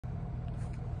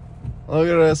Look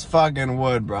at this fucking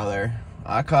wood, brother.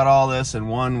 I cut all this in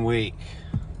 1 week.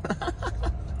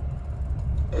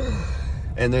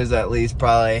 And there's at least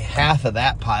probably half of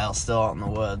that pile still out in the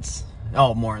woods.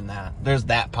 Oh, more than that. There's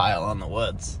that pile on the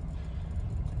woods.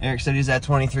 Eric said he's at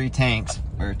 23 tanks,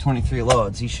 or 23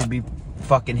 loads. He should be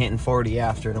fucking hitting 40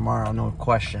 after tomorrow, no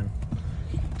question.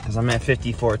 Because I'm at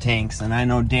 54 tanks, and I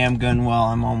know damn good and well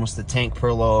I'm almost a tank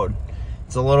per load.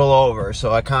 It's a little over,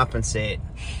 so I compensate.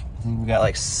 I think we got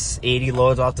like 80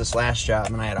 loads off this last job,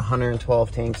 and I had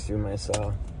 112 tanks through my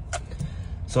saw.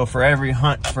 So for every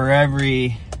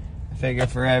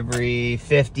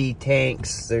 50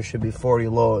 tanks, there should be 40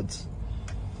 loads,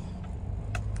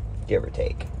 give or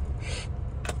take.